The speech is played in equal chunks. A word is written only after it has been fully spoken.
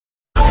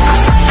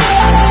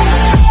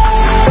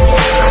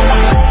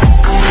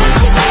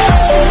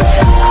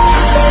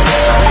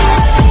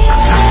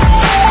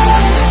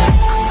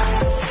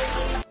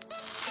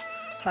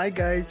Hi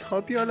guys,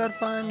 hope you all are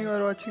fine. You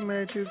are watching my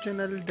YouTube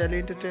channel Daily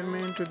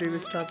Entertainment. Today we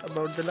start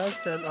about the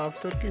lifestyle of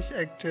Turkish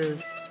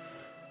actress.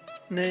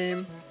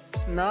 Name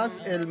Naz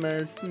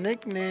Elmas,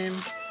 nickname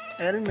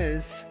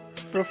Elmas,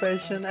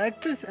 profession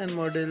actress and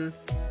model.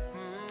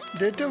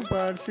 Date of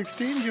birth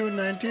 16 June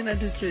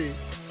 1993.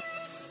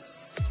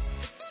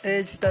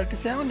 Age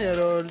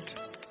 37-year-old.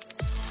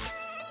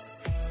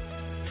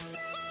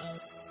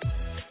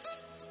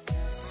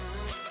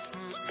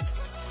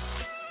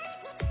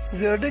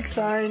 Zodiac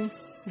sign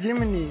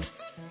Gemini.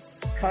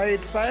 Height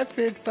 5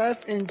 feet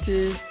 5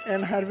 inches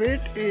and her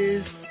weight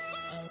is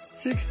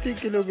 60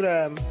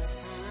 kg.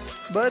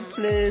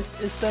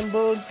 Birthplace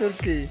Istanbul,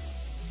 Turkey.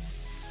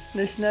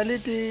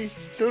 Nationality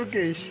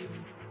Turkish.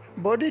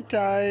 Body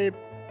type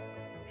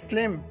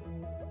slim.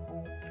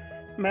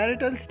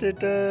 Marital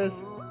status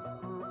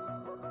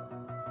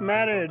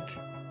married.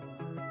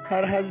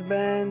 Her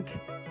husband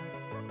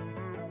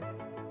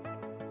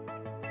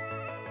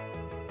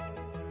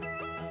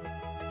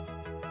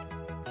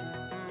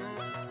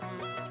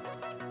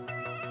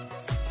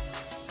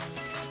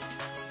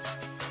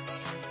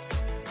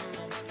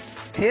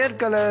hair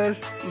color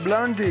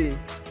blondie,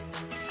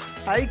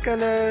 eye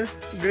color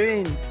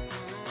green.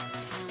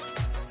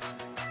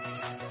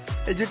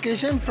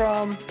 Education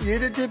from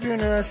Yeditepe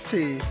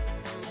University.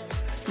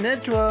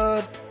 Net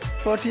worth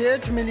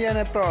 48 million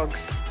approx.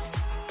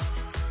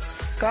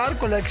 Car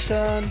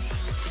collection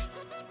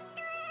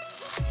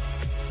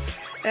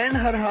and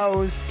her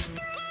house.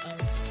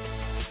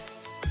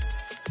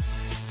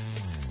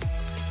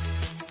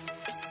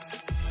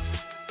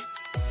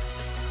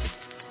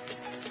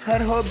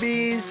 Her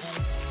hobbies: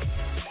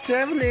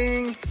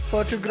 traveling,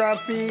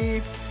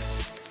 photography,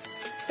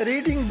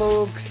 reading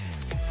books.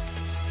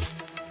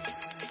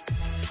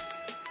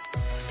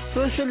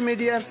 Social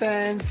media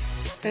fans: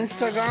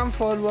 Instagram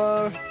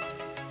follower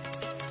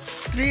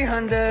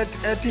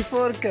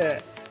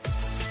 384k.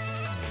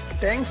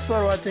 Thanks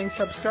for watching.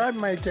 Subscribe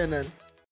my channel.